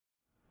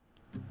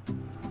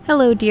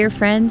Hello dear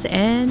friends,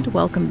 and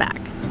welcome back.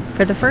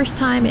 For the first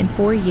time in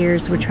 4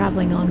 years, we're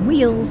traveling on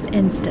wheels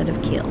instead of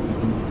keels.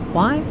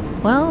 Why?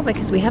 Well,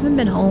 because we haven't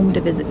been home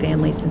to visit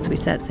family since we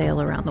set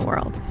sail around the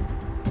world.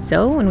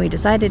 So when we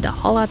decided to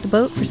haul out the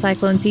boat for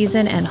cyclone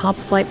season and hop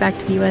a flight back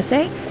to the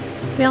USA,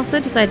 we also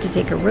decided to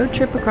take a road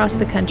trip across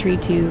the country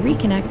to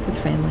reconnect with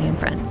family and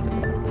friends.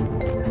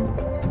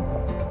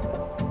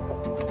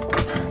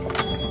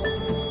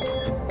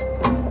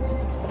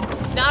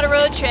 It's not a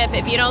road trip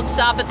if you don't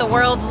stop at the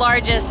world's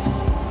largest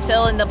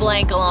fill in the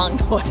blank along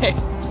the way.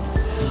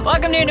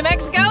 Welcome to New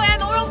Mexico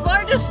and the world's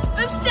largest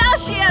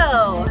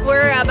pistachio!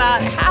 We're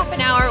about half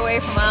an hour away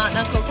from my aunt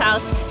and uncle's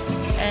house,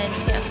 and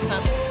yeah,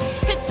 well,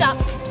 pit stop.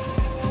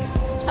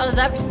 How was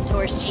that for some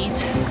tourist cheese?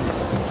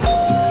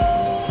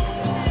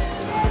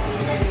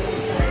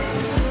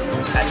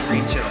 That's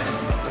green chili,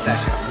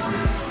 pistachio.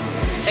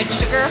 It's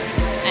sugar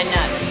and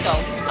nuts, so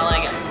I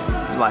like it.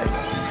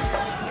 Nice.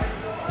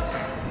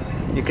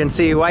 You can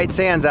see white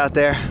sands out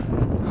there.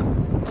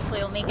 Hopefully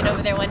we'll make it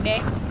over there one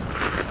day.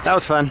 That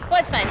was fun.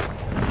 What's fun?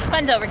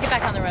 Fun's over, get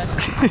back on the road.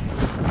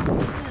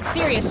 This is a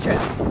serious trip.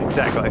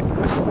 Exactly.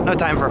 No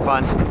time for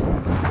fun.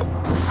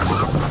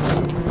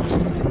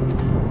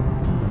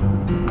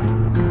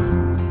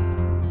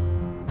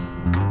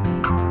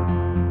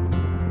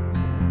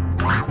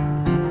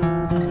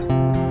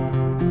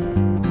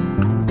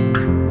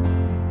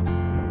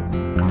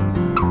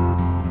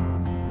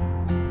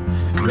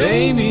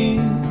 Maybe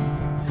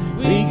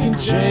we can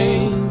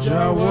change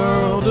our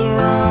world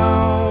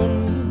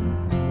around.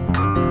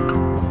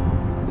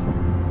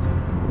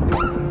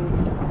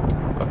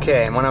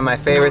 Okay, one of my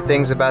favorite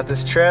things about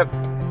this trip,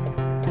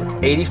 it's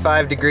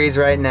 85 degrees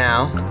right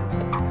now,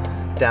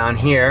 down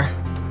here.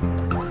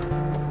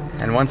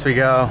 And once we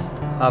go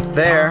up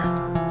there,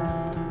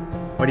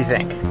 what do you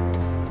think?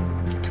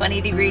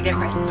 20-degree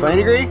difference. 20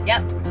 degree?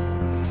 Yep.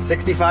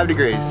 65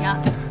 degrees.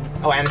 Yeah.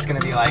 Oh, and it's gonna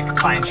be like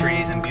pine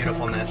trees and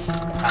beautifulness.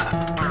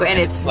 And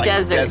it's like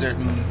desert.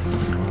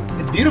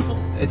 It's beautiful.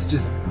 It's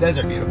just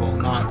desert beautiful,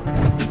 not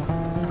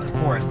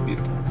forest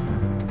beautiful.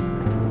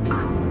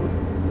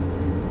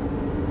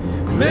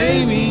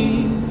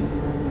 Maybe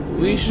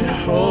we should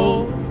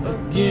hope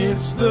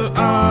against the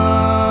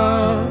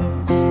odds.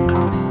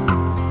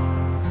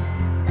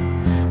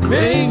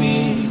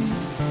 Maybe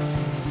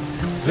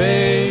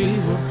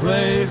favor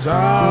plays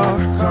our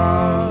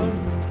cards.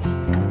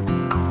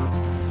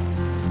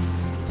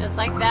 Just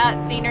like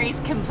that, scenery's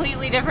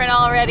completely different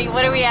already.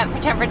 What are we at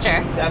for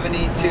temperature?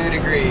 72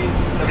 degrees,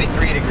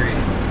 73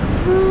 degrees.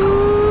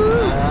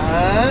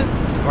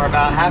 We're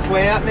about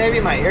halfway up maybe.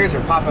 My ears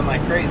are popping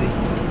like crazy.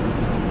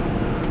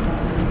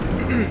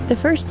 The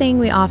first thing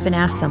we often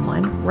ask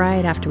someone,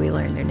 right after we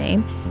learn their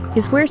name,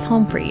 is where's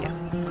home for you?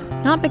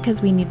 Not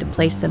because we need to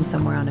place them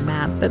somewhere on a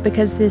map, but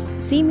because this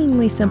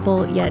seemingly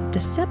simple yet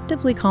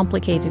deceptively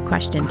complicated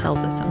question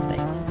tells us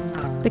something.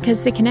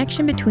 Because the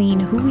connection between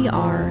who we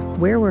are,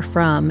 where we're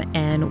from,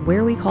 and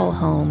where we call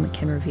home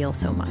can reveal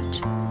so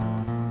much.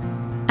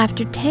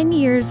 After 10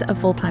 years of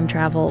full-time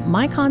travel,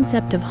 my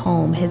concept of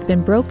home has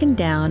been broken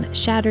down,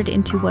 shattered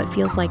into what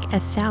feels like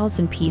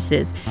 1,000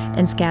 pieces,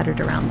 and scattered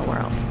around the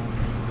world.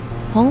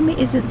 Home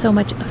isn't so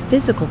much a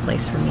physical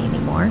place for me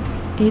anymore,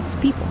 it's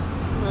people.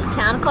 Little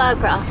town of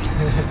Cloudcroft.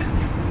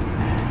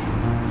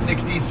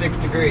 66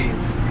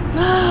 degrees.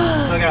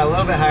 Still got a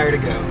little bit higher to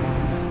go.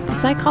 The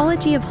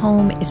psychology of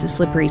home is a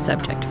slippery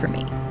subject for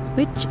me,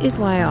 which is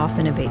why I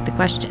often evade the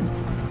question.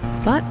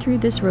 But through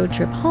this road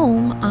trip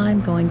home, I'm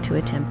going to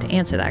attempt to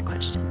answer that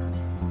question.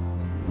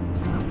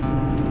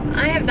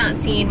 I have not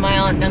seen my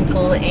aunt and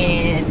uncle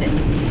in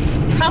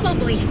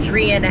probably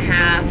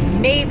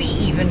 3.5, maybe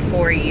even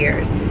 4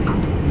 years.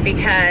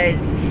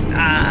 Because,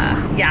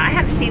 yeah, I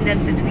haven't seen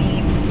them since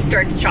we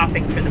started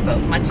shopping for the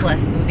boat, much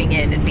less moving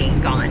in and being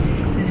gone.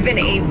 It's been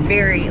a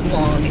very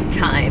long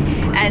time.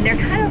 And they're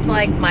kind of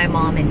like my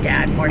mom and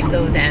dad, more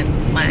so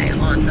than my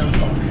aunt and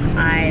uncle.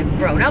 I've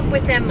grown up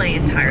with them my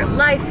entire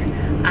life.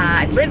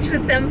 I lived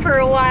with them for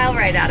a while,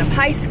 right out of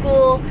high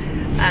school.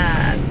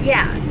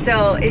 Yeah,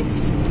 so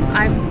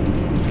I'm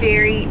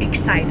very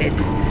excited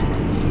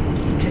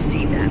to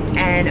see them,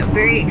 and I'm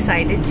very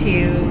excited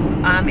to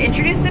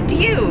introduce them to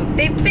you.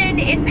 They've been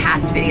in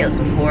past videos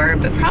before,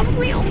 but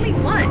probably only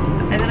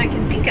one that I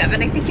can think of,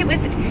 and I think it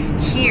was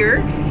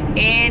here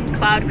in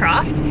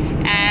Cloudcroft,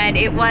 and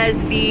it was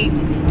the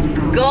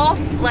golf,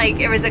 like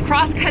it was a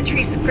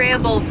cross-country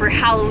scramble for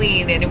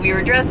Halloween, and we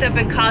were dressed up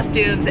in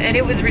costumes, and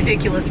it was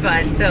ridiculous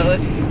fun. So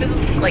this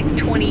is like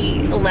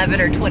 2011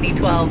 or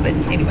 2012, but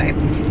anyway,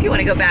 if you want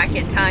to go back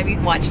in time, you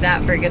can watch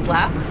that for a good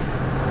laugh.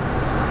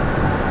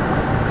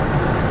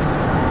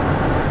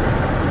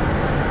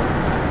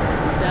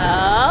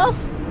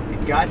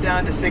 It got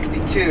down to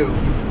 62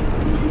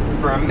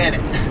 for a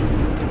minute.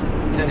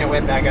 Then it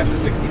went back up to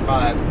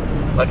 65.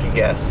 Lucky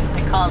guess.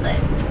 I called it.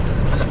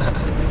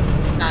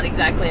 It's not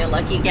exactly a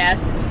lucky guess.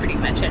 It's pretty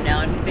much a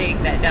known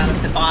thing that down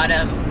at the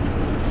bottom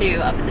to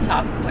up at the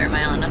top of where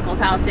my aunt and uncle's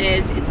house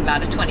is, it's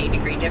about a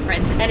 20-degree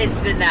difference. And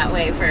it's been that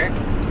way for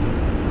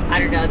I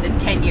don't know, the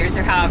 10 years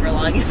or however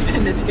long it's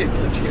been that they've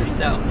lived here.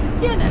 So,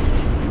 yeah, no.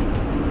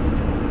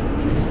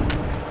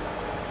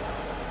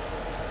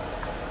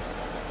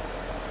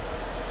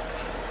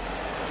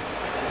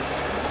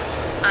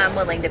 I'm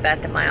willing to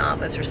bet that my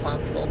aunt was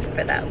responsible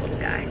for that little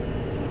guy.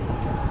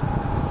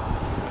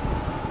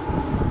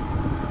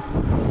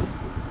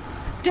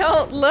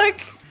 Don't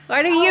look!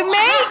 What are you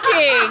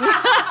making?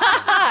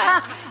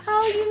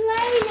 Oh, you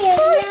made it!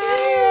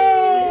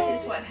 Yay!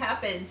 This is what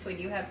happens when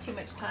you have too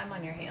much time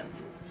on your hands.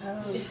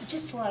 Oh,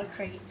 just a lot of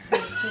creativity.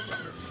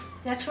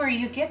 That's where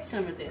you get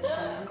some of this.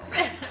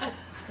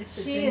 It's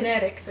a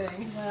genetic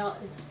thing. Well,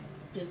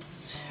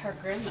 it's her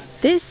grandmother.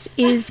 This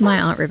is my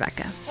Aunt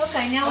Rebecca.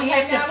 Okay, now we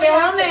have to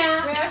fill them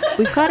out.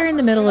 We've caught her in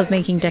the middle of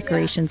making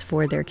decorations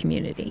for their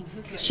community.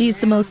 She's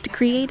the most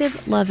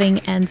creative,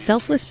 loving, and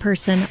selfless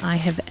person I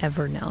have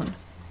ever known.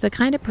 The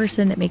kind of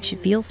person that makes you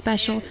feel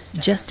special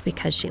just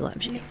because she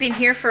loves you. Been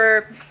here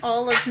for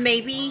all of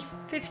maybe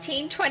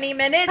 15, 20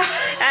 minutes,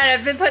 and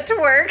I've been put to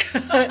work,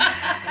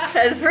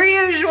 as per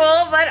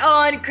usual, but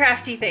on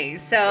crafty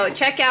things. So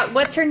check out,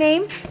 what's her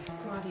name?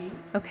 Maudine.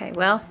 Okay,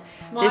 well,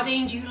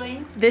 Maudine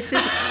Julie. this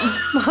is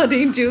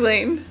Maudine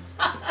Julie.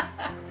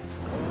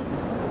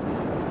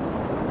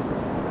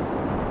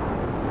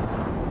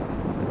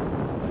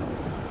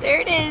 There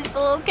it is, the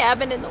little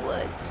cabin in the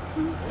woods.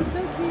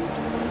 So cute.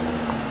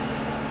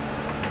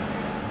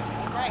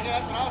 Right here,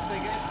 that's what I was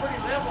thinking. It's pretty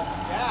level.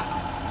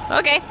 Yeah.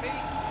 Okay.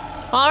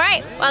 All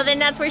right. Well, then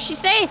that's where she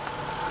stays.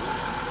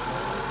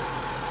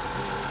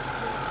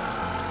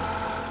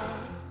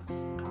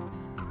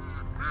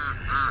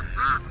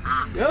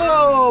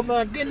 Oh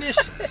my goodness.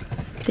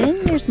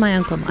 Then there's my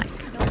Uncle Mike,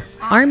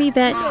 Army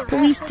vet,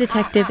 police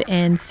detective,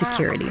 and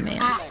security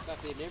man.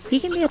 He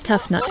can be a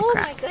tough nut to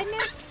crack.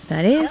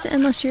 That is,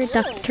 unless you're a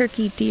duck,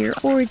 turkey, deer,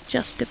 or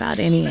just about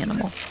any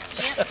animal.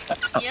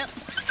 Yep.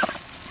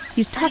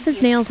 He's tough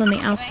as nails on the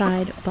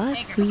outside,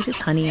 but sweet as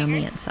honey on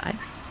the inside.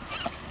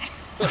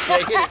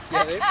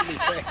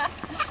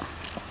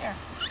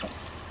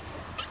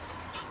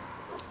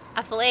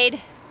 I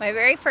filleted my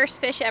very first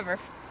fish ever,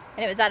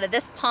 and it was out of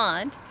this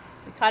pond.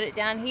 We caught it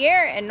down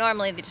here, and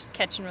normally they just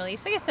catch and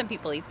release. I guess some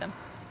people eat them,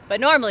 but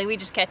normally we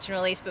just catch and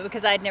release. But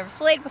because I'd never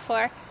filleted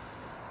before,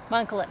 my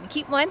uncle let me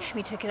keep one.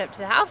 We took it up to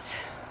the house,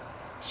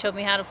 showed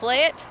me how to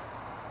fillet it.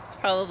 It's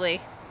probably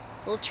a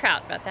little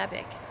trout about that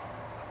big.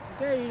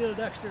 Okay, you little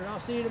Dexter.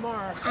 I'll see you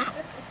tomorrow.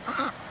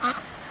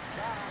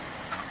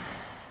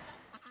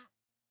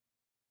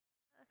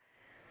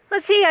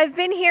 Let's see, I've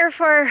been here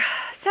for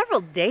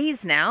several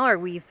days now, or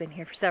we've been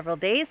here for several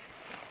days,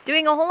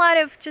 doing a whole lot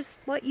of just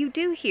what you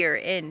do here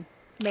in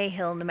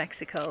Mayhill, New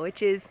Mexico,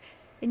 which is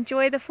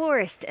enjoy the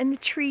forest and the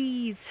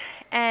trees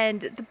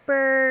and the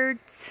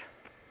birds,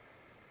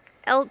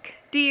 elk,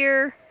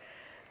 deer,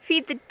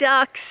 feed the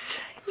ducks,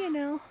 you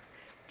know,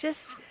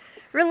 just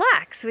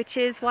relax, which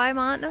is why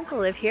my aunt and uncle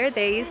live here.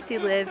 They used to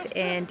live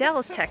in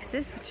Dallas,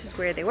 Texas, which is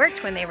where they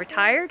worked when they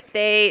retired.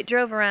 They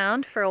drove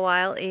around for a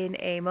while in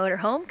a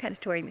motorhome, kind of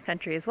touring the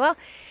country as well,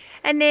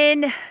 and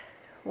then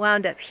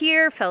wound up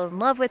here, fell in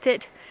love with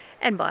it,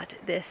 and bought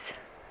this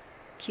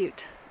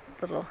cute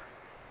little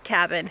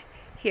cabin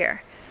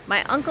here.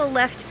 My uncle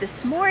left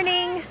this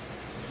morning.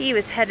 He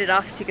was headed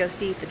off to go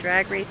see the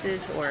drag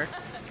races or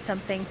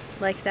something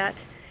like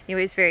that. He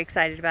was very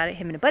excited about it.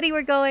 Him and a buddy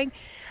were going.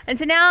 And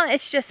so now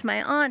it's just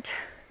my aunt,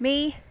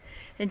 me,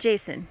 and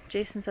Jason.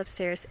 Jason's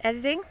upstairs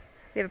editing.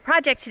 We have a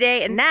project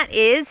today, and that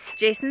is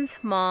Jason's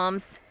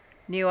mom's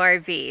new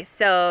RV.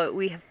 So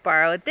we have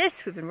borrowed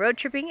this. We've been road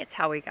tripping. It's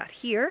how we got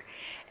here.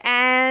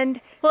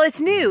 And, well,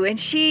 it's new, and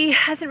she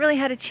hasn't really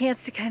had a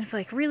chance to kind of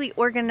like really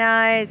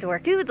organize or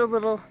do the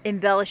little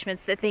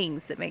embellishments, the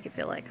things that make it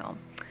feel like home.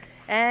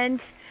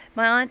 And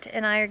my aunt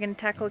and I are going to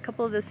tackle a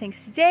couple of those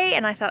things today,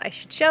 and I thought I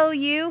should show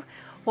you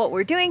what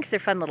we're doing because they're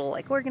fun little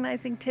like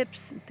organizing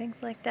tips and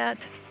things like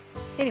that.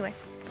 Anyway,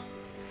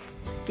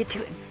 get to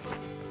it.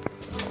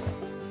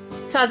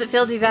 So how's it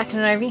feel to be back in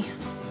an RV?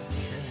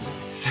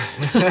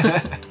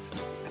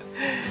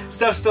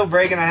 Stuff's still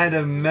breaking. I had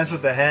to mess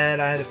with the head.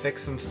 I had to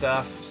fix some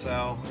stuff,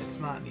 so it's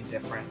not any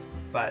different.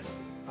 But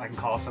I can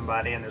call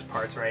somebody and there's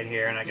parts right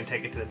here and I can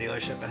take it to the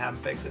dealership and have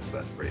them fix it, so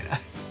that's pretty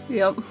nice.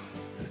 Yep,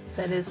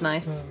 that is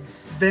nice.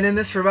 Been in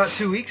this for about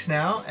 2 weeks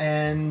now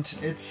and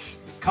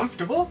it's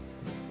comfortable.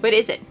 What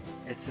is it?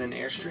 It's an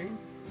Airstream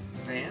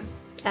van.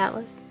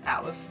 Atlas?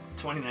 Atlas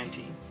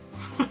 2019.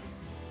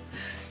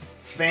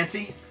 It's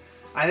fancy.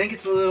 I think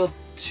it's a little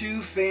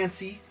too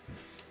fancy,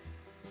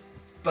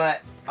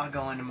 but I'll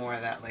go into more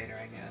of that later,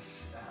 I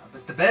guess.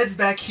 But the bed's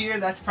back here.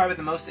 That's probably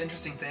the most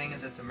interesting thing,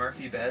 is it's a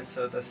Murphy bed,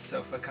 so the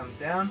sofa comes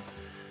down,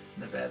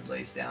 the bed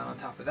lays down on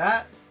top of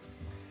that,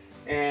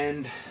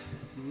 and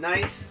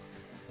nice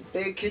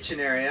big kitchen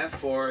area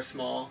for a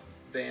small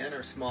van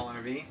or small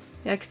RV.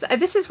 Yeah, because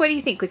this is, what do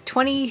you think, like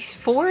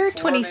 24,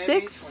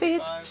 26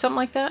 feet, something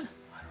like that?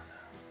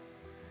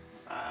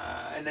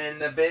 And then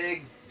the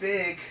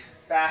big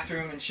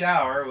bathroom and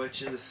shower,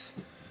 which is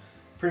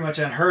pretty much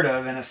unheard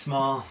of in a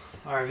small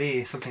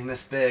RV, something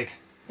this big.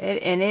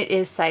 And it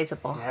is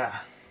sizable. Yeah.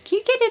 Can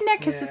you get in there?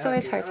 Because it's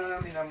always hard. I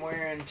mean, I'm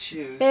wearing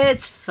shoes.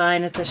 It's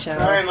fine. It's a shower.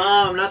 Sorry,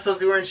 Mom. I'm not supposed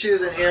to be wearing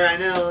shoes in here. I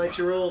know, like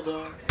your rules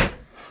are.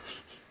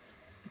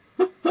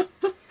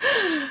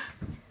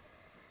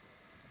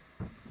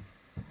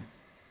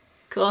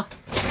 Cool.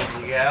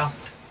 There you go.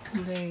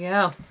 There you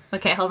go.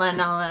 Okay, hold on.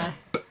 I'll.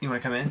 You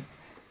want to come in?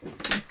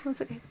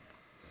 That's okay.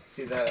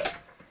 See the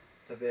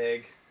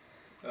big.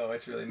 Oh,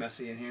 it's really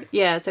messy in here.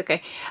 Yeah, it's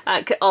okay.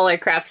 All our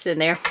crap's in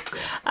there.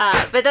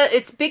 But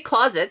it's big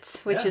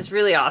closets, which is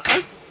really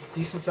awesome.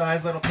 Decent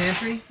sized little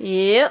pantry.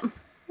 Yep.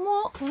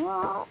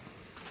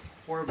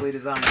 Horribly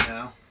designed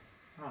though.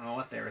 I don't know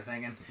what they were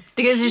thinking.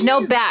 Because there's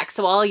no back,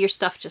 so all your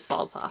stuff just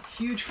falls off.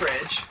 Huge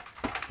fridge.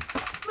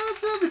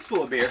 Most of it's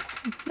full of beer.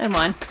 And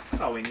one.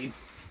 That's all we need.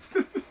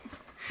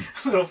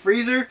 Little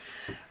freezer.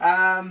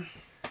 Tiny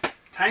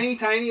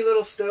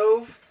little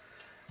stove.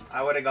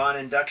 I would have gone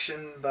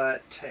induction,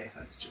 but hey,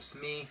 that's just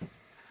me.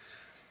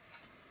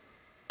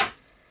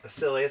 The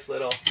silliest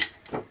little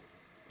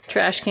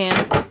Trash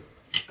can.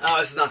 Oh,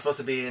 this is not supposed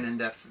to be an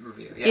in-depth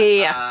review.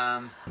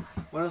 Yeah.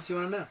 What else do you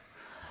want to know?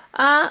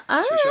 I Should we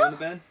don't show know. on the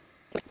bed?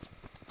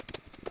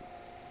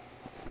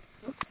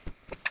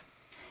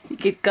 You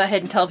could go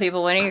ahead and tell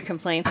people one of your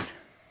complaints.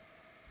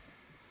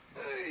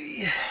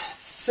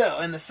 So,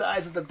 in the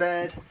size of the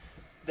bed,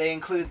 they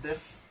include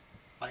this,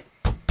 like,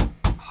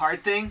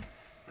 hard thing,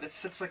 but it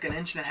sits like 1.5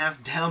 inches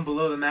down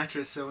below the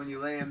mattress, so when you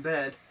lay in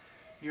bed,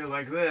 you're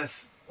like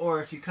this.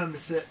 Or if you come to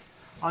sit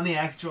on the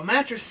actual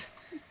mattress,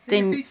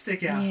 then your feet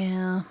stick out.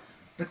 Yeah.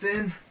 But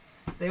then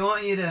they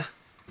want you to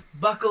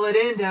buckle it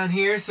in down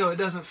here so it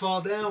doesn't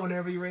fall down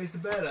whenever you raise the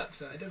bed up.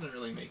 So it doesn't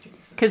really make any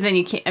sense. Because then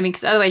you can't, I mean,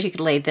 because otherwise you could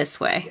lay this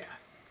way. Yeah.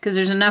 Because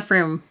there's enough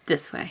room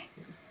this way.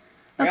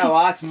 I got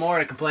lots more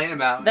to complain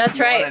about. That's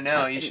right. If you want to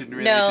know, you should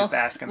really just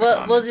ask in the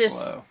comments we'll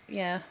just, below.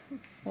 yeah.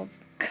 We'll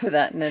cover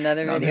that in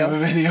another I'll video. do a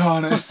video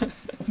on it.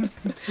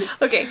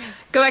 Okay,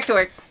 go back to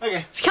work.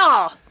 Okay.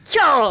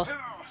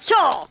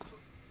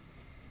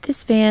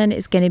 This van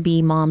is going to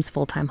be Mom's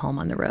full-time home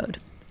on the road.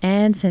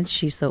 And since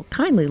she so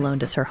kindly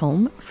loaned us her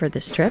home for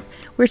this trip,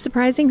 we're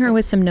surprising her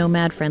with some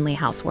nomad-friendly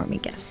housewarming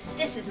gifts.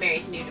 This is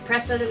Mary's new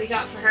Depresso that we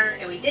got for her,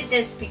 and we did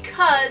this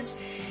because,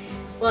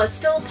 well, it's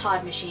still a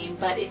pod machine,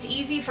 but it's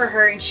easy for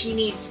her, and she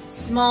needs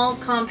small,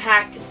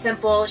 compact,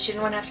 simple. She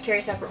didn't want to have to carry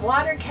a separate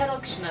water kettle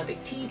because she's not a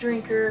big tea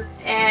drinker.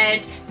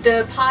 And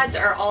the pods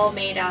are all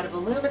made out of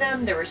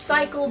aluminum. They're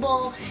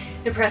recyclable.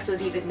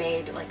 Depresso's even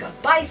made like a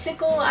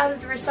bicycle out of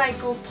the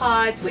recycled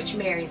pods, which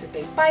Mary's a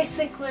big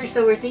bicycler,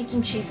 so we're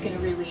thinking she's going to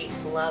really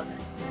love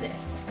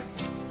this.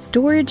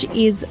 Storage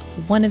is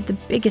one of the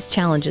biggest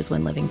challenges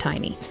when living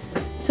tiny.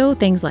 So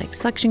things like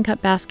suction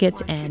cup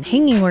baskets and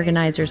hanging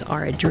organizers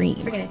are a dream.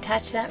 We're going to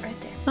attach that right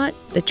there. But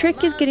the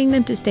trick is getting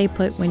them to stay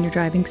put when you're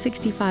driving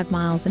 65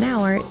 miles an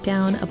hour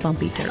down a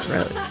bumpy dirt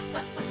road.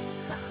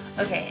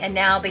 Okay, and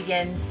now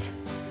begins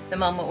the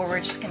moment where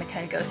we're just going to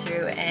kind of go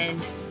through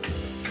and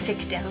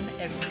stick down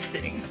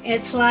everything.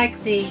 It's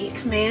like the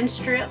command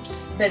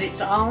strips, but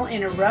it's all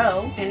in a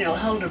row, and it'll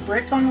hold a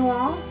brick on the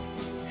wall.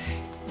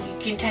 You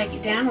can take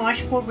it down,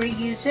 washable,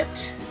 reuse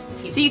it.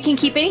 So you can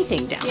keep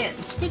anything down. Yes,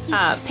 sticky.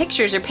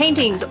 Pictures or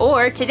paintings,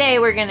 or today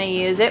we're going to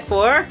use it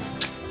for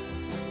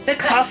the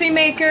coffee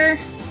maker,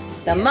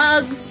 the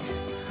mugs.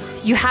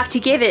 You have to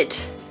give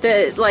it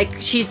the, like,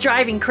 she's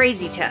driving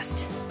crazy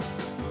test.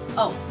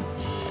 Oh.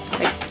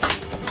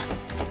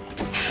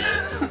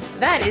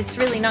 That is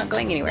really not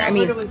going anywhere. Now, I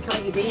mean, where do we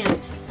plug it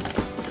in?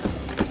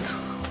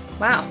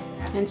 wow.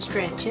 And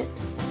stretch it.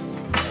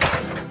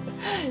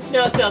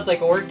 No, it sounds like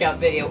a workout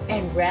video.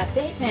 And wrap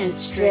it. And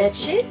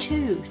stretch it.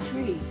 2,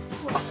 3, 4.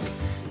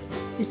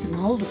 It's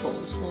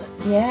moldable is what.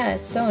 Yeah,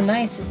 it's so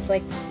nice. It's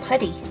like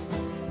putty.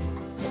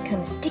 It's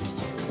kind of sticky.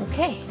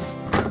 Okay.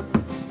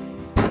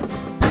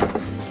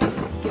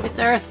 Give it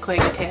the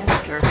earthquake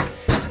test or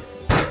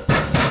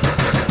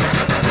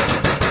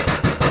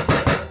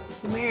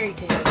the Mary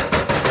test.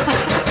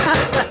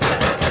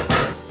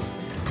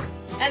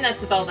 And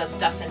that's with all that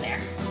stuff in there.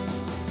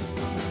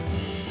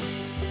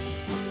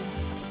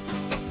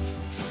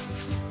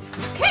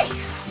 Okay,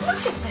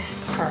 look at that.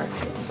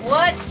 Perfect.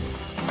 What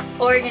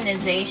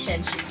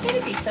organization. She's going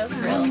to be so I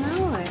thrilled.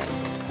 know it.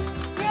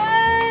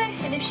 Yeah,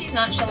 and if she's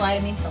not, she'll lie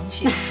to me and tell me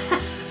she is.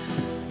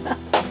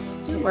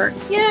 It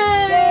worked.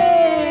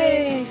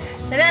 Yay!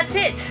 And that's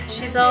it.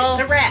 She's all...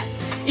 It's a wrap.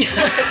 It's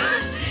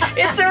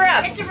a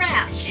wrap. It's a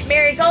wrap.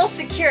 Mary's all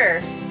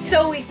secure.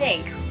 So we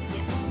think.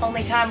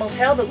 Only time will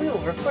tell, but we will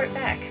report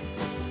back.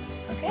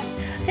 Okay?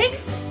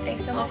 Thanks.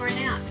 Thanks so much. Over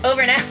and out.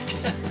 Over and out.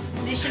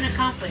 Mission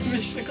accomplished.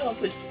 Mission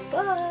accomplished.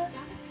 Bye.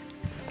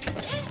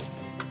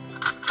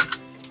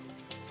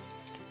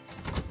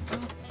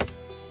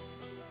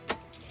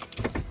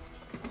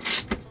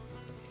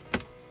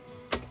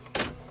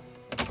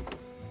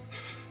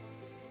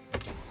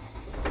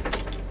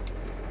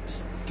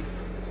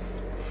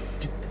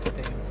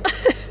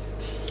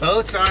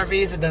 Boats,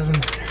 RVs, it doesn't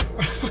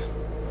matter.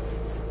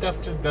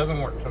 Stuff just doesn't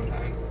work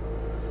sometimes.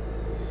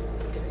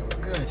 Okay,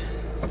 we're good.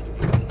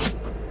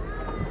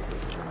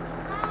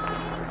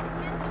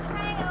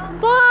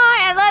 Bye.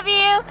 I love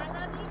you.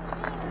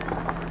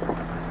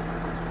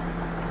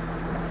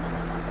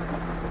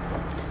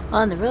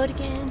 On the road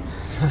again.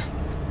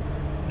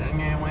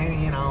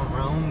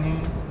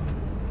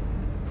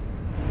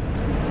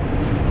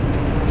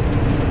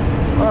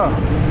 Oh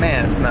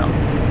man, it smells.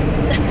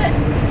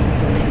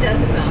 It does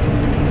smell.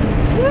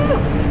 Woo!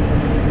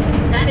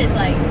 That is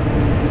like,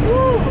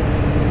 woo!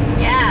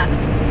 Yeah.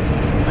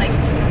 Like,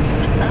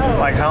 oh.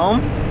 Like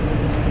home?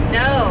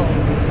 No.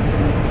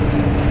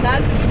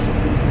 That's,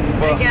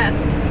 Well, I guess.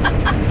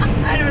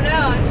 I don't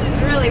know. It's just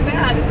really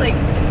bad. It's like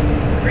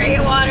gray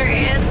water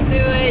and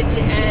sewage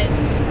and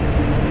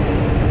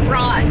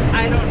rot.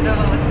 I don't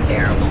know. It's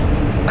terrible.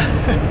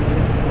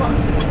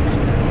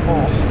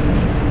 oh.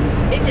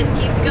 It just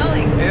keeps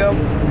going. Yep.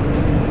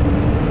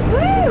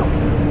 Woo!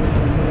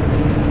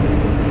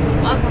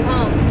 Welcome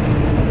home.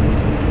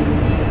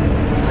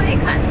 Oh, hey,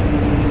 Cotton.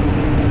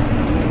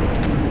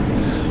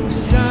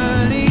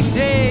 Sunny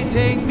day,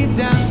 take me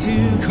down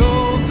to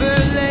Culver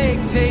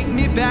Lake. Take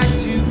me back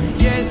to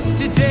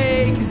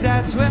yesterday, 'cause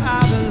that's where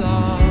I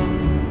belong.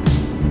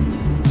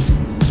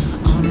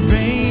 On a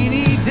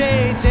rainy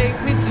day, take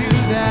me to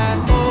that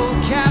old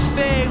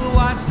cafe. We'll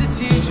watch the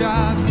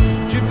teardrops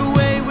drip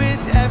away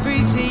with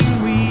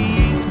everything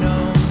we've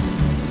known.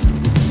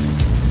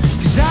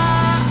 'Cause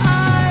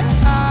I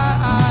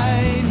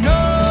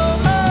know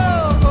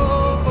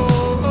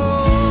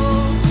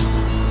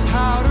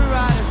how to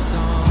write a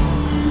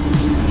song.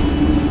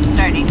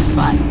 Starting to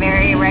spot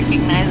very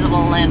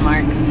recognizable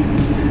landmarks.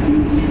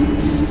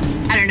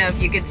 I don't know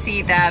if you could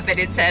see that, but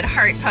it said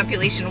heart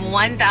population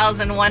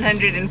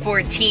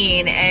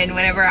 1,114, and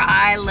whenever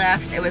I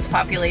left, it was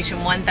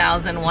population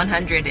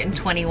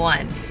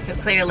 1,121. So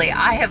clearly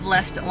I have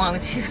left along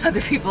with a few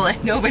other people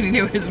and nobody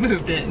new has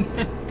moved in.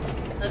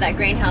 That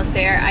grain house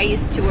there, I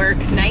used to work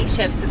night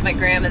shifts with my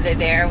grandmother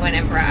there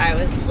whenever I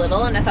was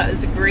little, and I thought it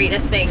was the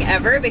greatest thing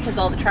ever because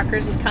all the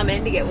truckers would come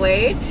in to get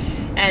weighed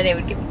and they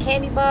would give me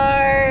candy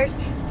bars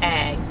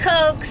and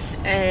Cokes,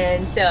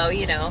 and so,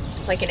 you know,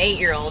 it's like an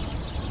 8-year-old.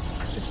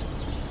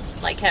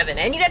 Like heaven,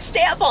 and you got to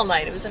stay up all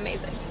night. It was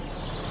amazing.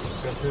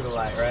 Go through the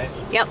light, right?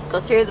 Yep, go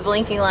through the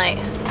blinking light.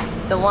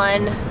 The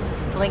one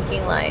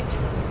blinking light.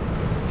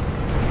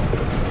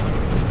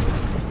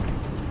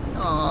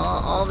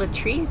 Aw, all the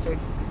trees are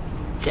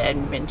dead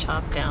and been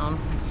chopped down.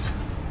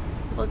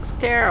 Looks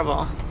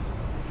terrible.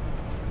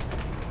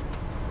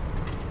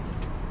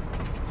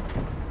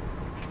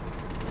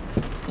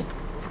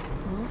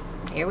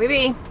 Here we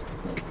be.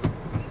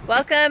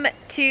 Welcome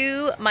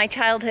to my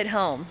childhood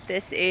home.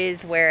 This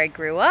is where I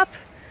grew up,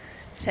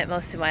 spent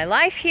most of my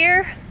life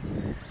here,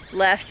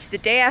 left the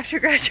day after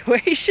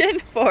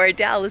graduation for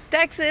Dallas,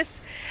 Texas,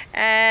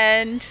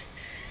 and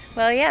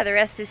well, yeah, the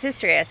rest is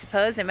history, I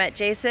suppose. I met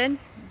Jason,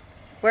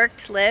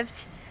 worked,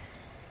 lived,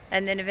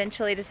 and then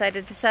eventually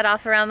decided to set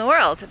off around the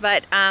world.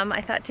 But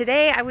I thought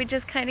today I would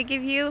just kind of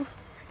give you,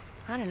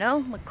 I don't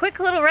know, a quick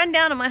little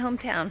rundown of my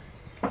hometown.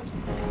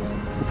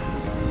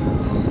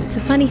 It's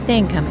a funny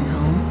thing coming home.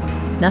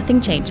 Nothing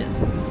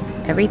changes.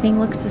 Everything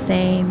looks the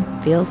same,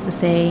 feels the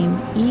same,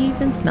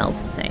 even smells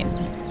the same.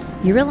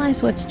 You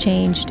realize what's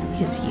changed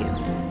is you.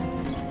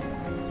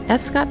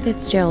 F. Scott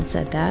Fitzgerald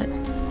said that,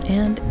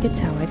 and it's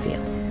how I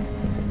feel.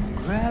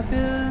 Grab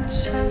your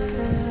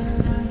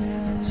jacket and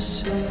your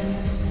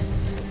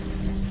shades.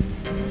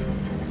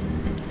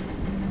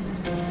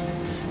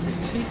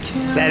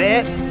 Is that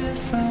it?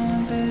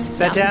 Is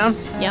that town?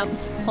 Yep,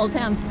 whole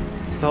town.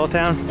 It's the whole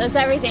town? That's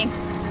everything.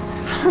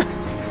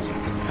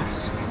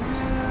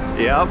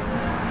 Yep.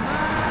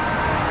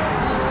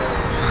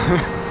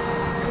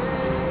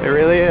 It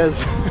really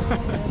is.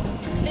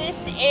 This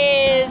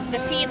is the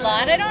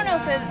feedlot. I don't know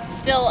if it's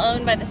still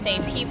owned by the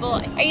same people.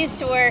 I used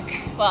to work,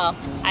 well,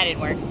 I didn't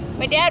work.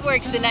 My dad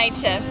works the night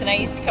shifts and I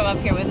used to come up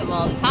here with him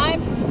all the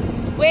time.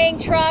 Weighing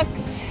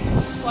trucks,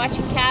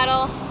 watching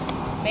cattle,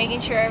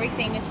 making sure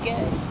everything is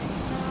good.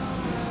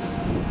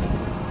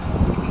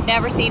 If you've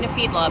never seen a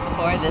feedlot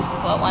before, this is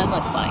what one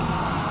looks like.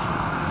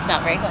 It's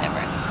not very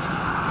glamorous.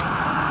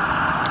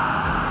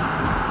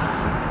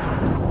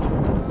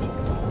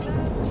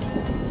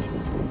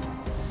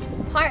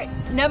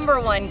 Heart's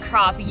 #1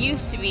 crop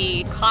used to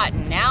be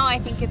cotton. Now I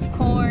think it's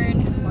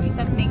corn or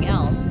something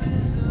else,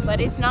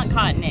 but it's not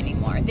cotton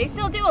anymore. They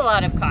still do a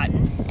lot of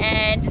cotton,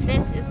 and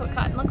this is what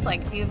cotton looks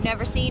like. If you've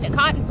never seen a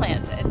cotton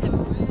plant,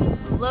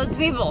 loads of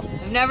people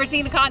have never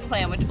seen a cotton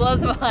plant, which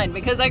blows my mind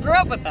because I grew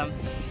up with them.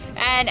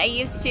 And I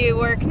used to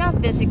work,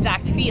 not this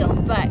exact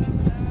field, but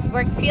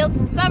worked fields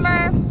in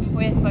summer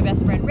with my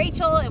best friend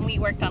Rachel, and we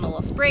worked on a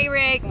little spray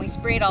rig and we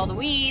sprayed all the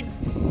weeds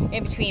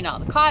in between all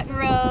the cotton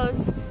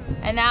rows.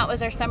 And that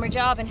was our summer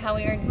job and how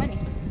we earned money.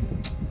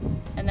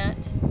 And that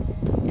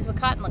is what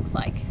cotton looks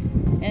like.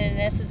 And then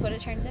this is what it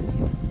turns into.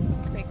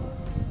 Pretty cool.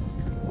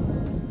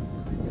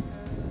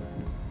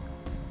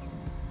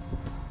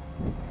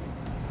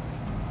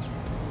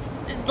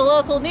 This is the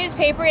local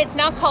newspaper. It's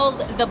now called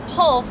The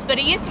Pulse, but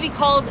it used to be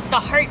called The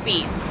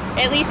Heartbeat.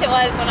 At least it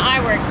was when I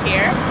worked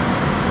here.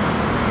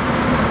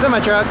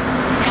 Semi-truck.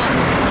 Yeah.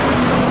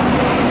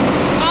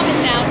 Common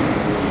sound.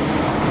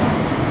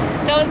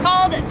 So it's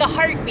called The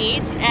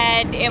Heartbeat,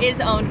 and it is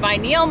owned by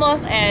Neilma,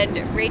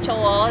 and Rachel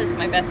Wall is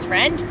my best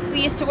friend.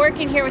 We used to work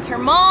in here with her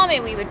mom,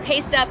 and we would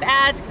paste up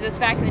ads, because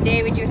back in the day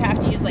you would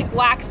have to use like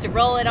wax to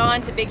roll it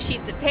onto big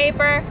sheets of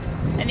paper,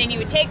 and then you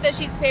would take those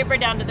sheets of paper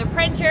down to the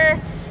printer,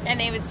 and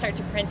they would start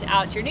to print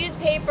out your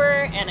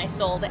newspaper, and I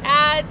sold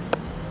ads.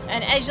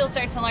 And as you'll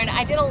start to learn,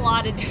 I did a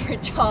lot of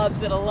different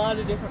jobs at a lot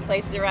of different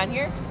places around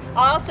here.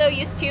 I also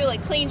used to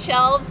like clean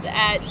shelves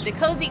at the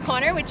Cozy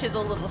Corner, which is a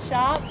little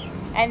shop.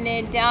 And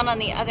then down on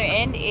the other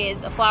end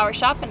is a flower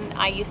shop, and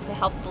I used to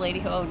help the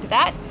lady who owned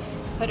that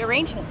put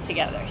arrangements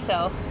together.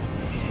 So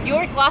you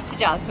work lots of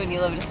jobs when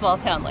you live in a small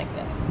town like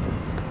this.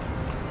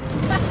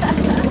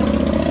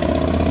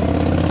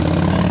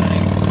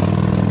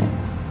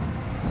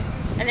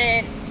 And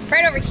then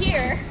right over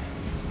here,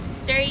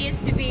 there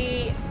used to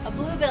be a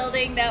blue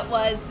building that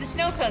was the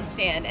snow cone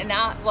stand, and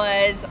that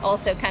was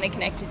also kind of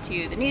connected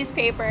to the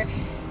newspaper.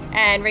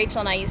 And Rachel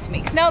and I used to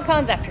make snow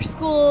cones after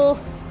school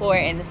or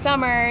in the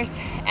summers,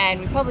 and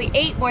we probably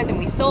ate more than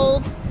we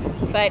sold,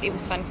 but it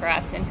was fun for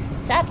us. And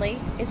sadly,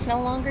 it's no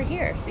longer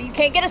here, so you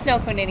can't get a snow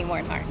cone anymore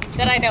in Mark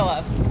that I know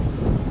of.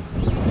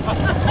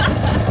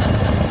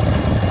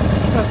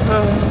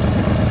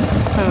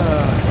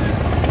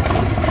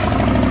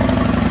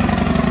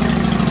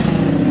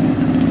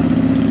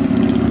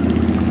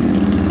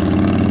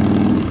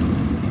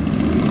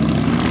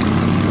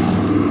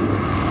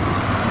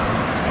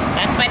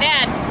 That's my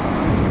dad.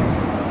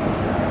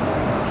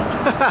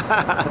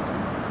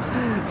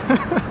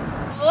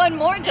 One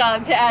more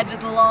job to add to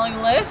the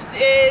long list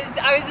is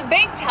I was a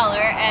bank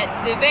teller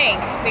at the bank,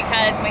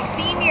 because my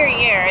senior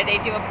year they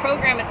do a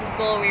program at the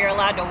school where you're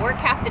allowed to work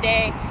half the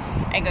day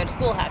and go to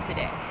school half the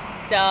day.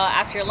 So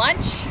after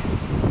lunch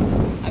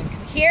I would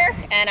come here,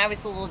 and I was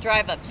the little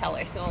drive-up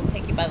teller, so I'll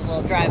take you by the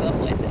little drive-up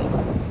window.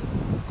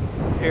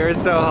 You're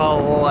so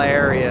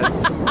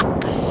hilarious.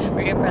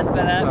 Were you impressed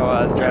by that? Oh,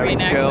 I was driving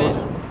skills.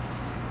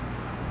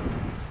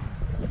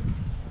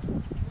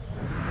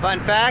 Fun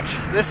fact,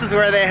 this is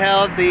where they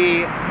held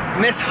the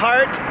Miss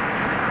Hart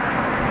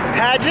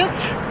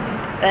pageant,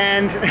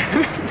 and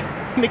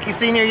Nikki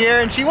senior year,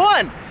 and she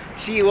won.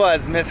 She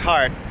was Miss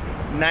Hart,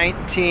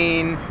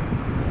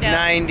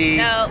 1990,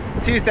 no.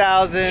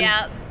 2000,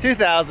 Yep.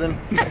 2000.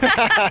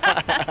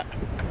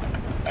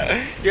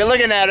 You're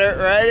looking at her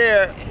right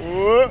here.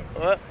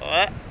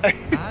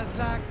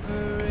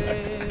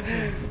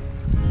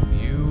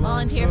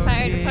 Volunteer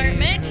fire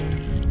department.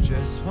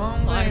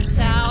 Large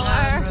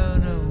tower.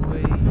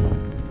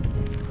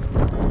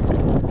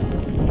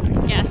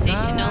 Gas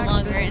station no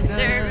longer in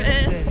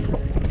service.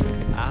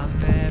 Our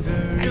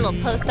little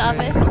post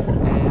office.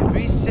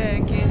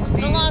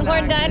 The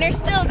Longhorn Diner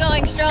still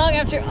going strong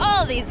after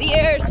all these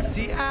years.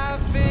 See,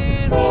 I've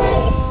been but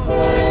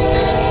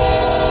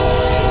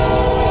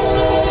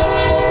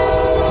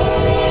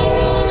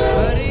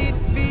it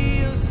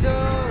feels so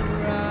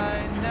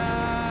right now.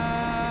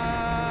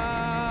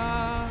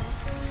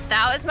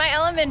 That was my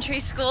elementary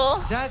school,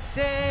 So I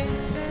say,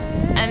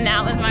 and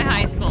that was my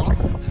high school.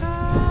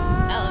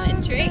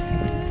 Elementary,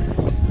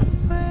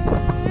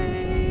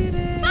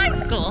 high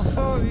school.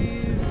 for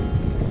you.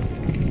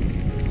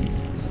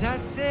 So I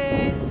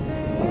say,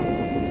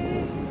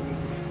 stay,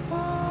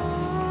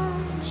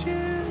 won't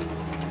you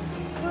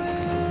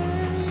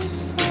wait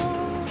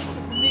for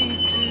me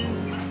to,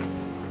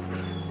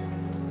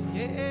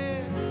 yeah.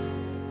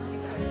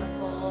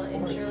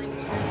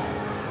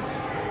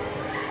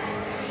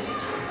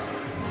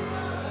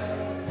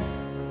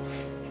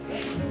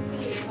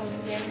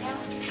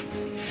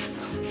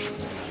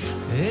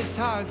 This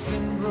heart's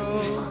been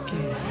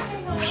broken.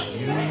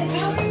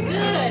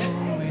 Good.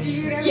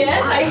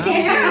 Yes, I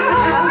can.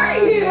 How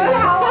are you?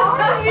 How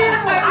are you?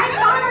 I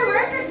thought I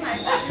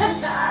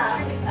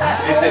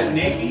recognized you. Is it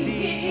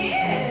Nikki?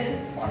 It is.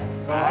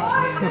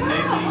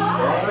 Nikki,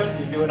 Doris,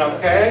 you doing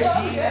okay?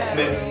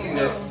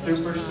 Miss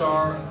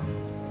Superstar.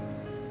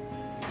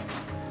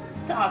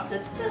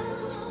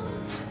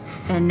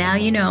 And now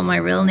you know my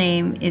real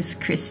name is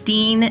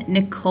Christine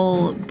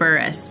Nicole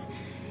Burris,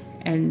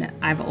 and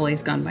I've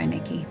always gone by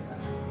Nikki.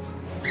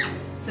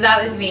 So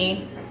that was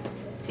me,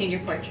 senior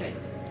portrait.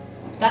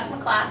 That's my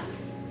class,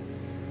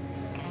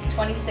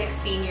 26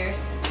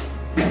 seniors.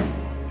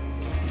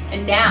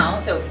 And now,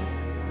 so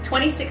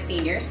 26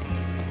 seniors,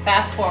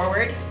 fast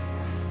forward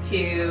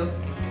to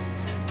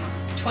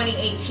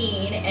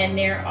 2018, and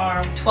there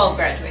are 12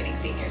 graduating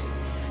seniors.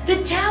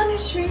 The town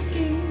is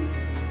shrinking.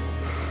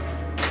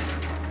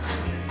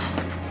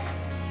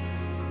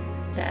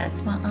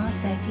 That's my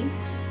Aunt Becky,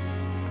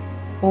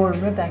 or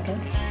Rebecca.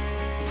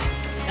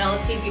 Now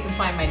let's see if you can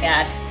find my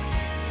dad.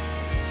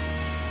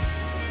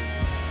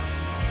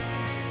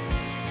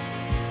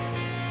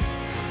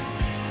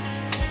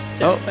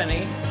 So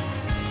funny.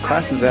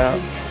 Class is out.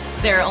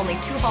 So there are only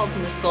 2 halls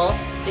in the school.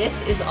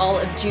 This is all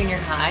of junior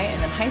high,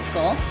 and then high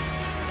school.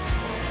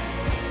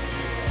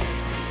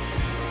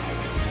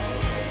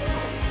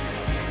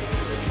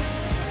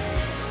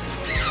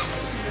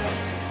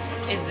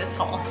 Is this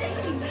tall.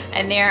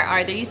 And there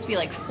used to be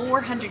like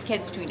 400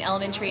 kids between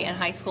elementary and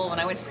high school when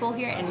I went to school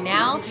here, and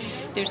now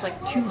there's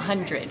like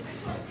 200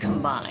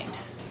 combined.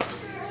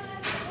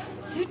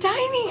 So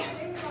tiny.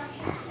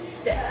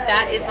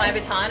 That is my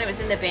baton. It was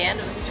in the band.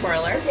 It was a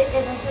twirler.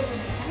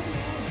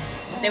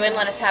 They wouldn't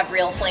let us have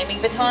real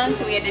flaming batons,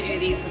 so we had to do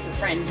these with the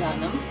fringe on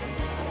them.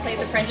 Played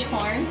the French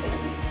horn.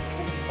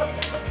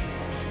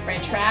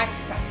 Ran track,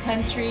 cross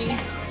country,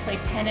 played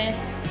tennis,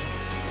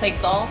 played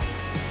golf.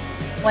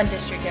 One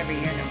district every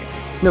year,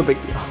 No big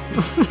deal.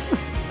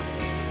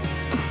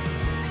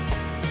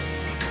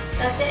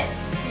 That's it.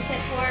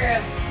 2-cent tour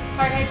of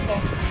Hart High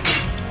School.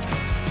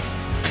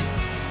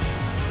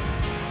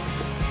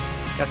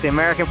 Got the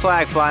American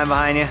flag flying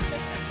behind you.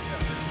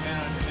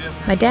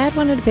 My dad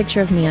wanted a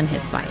picture of me on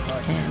his bike,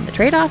 and the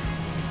trade-off?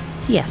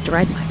 He has to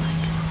ride my bike.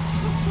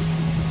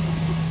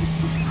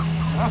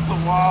 That's a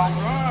wild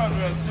ride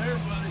right there,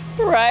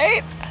 buddy.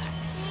 Right?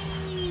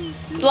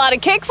 A lot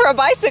of kick for a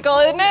bicycle,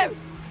 isn't it?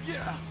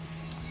 Yeah.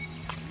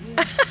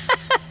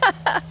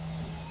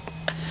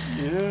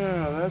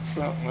 Yeah, that's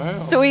something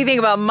else. So what do you think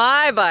about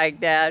my bike,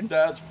 Dad?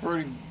 That's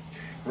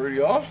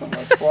pretty awesome.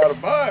 That's quite a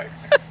bike.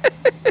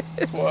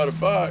 Quite a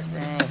bike,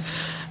 man.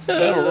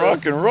 That'll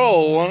rock and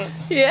roll, won't it?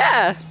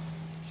 Yeah.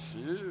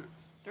 Shoot.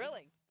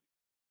 Thrilling.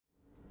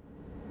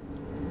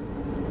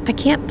 I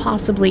can't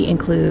possibly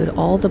include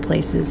all the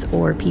places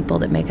or people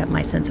that make up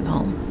my sense of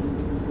home.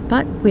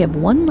 But we have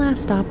one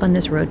last stop on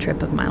this road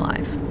trip of my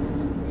life.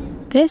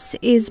 This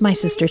is my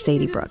sister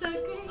Sadie Brooke.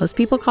 Most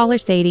people call her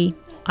Sadie,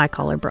 I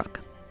call her Brooke.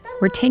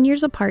 We're 10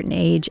 years apart in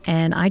age,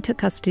 and I took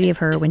custody of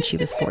her when she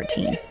was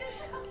 14.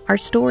 Our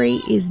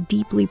story is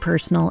deeply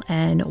personal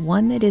and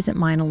one that isn't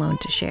mine alone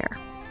to share.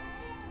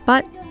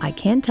 But I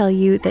can tell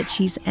you that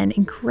she's an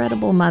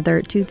incredible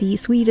mother to the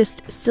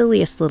sweetest,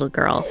 silliest little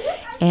girl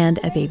and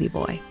a baby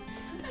boy.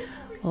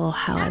 Oh,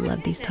 how I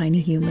love these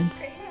tiny humans.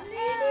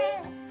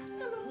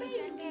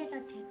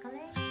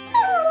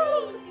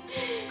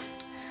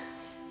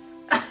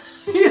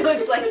 He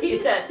looks like he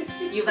said,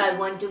 "You've had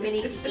one too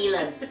many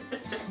tequilas.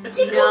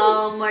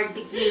 No more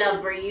tequila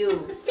for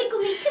you." Tickle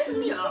me, tickle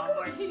me, No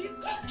more.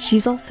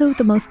 She's also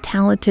the most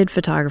talented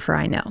photographer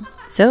I know.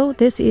 So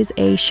this is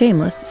a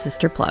shameless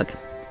sister plug.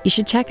 You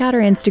should check out her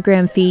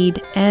Instagram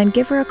feed and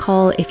give her a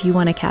call if you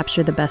want to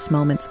capture the best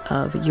moments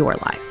of your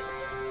life.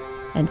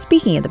 And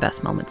speaking of the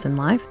best moments in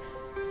life,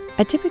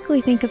 I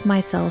typically think of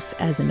myself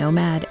as a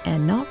nomad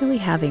and not really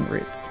having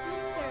roots.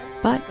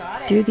 But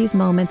through these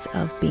moments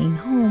of being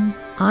home,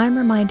 I'm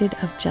reminded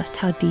of just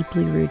how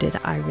deeply rooted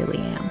I really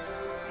am,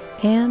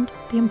 and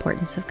the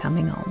importance of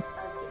coming home.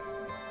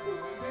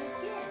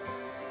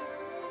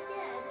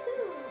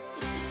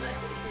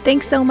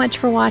 Thanks so much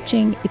for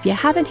watching. If you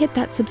haven't hit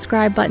that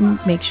subscribe button,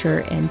 make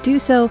sure and do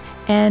so.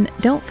 And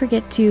don't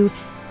forget to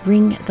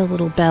ring the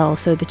little bell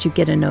so that you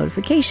get a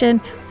notification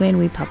when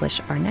we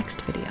publish our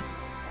next video.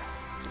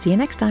 See you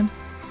next time.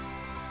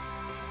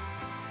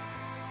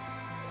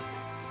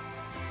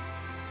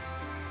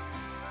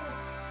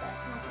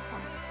 That's not the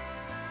point.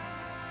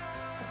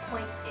 The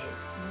point is,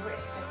 you were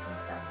expecting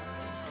something,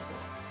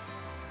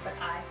 but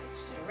I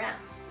switched it around.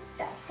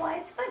 That's why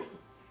it's funny.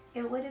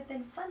 It would have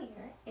been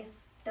funnier if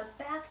the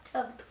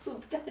bathtub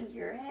pooped on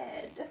your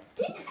head.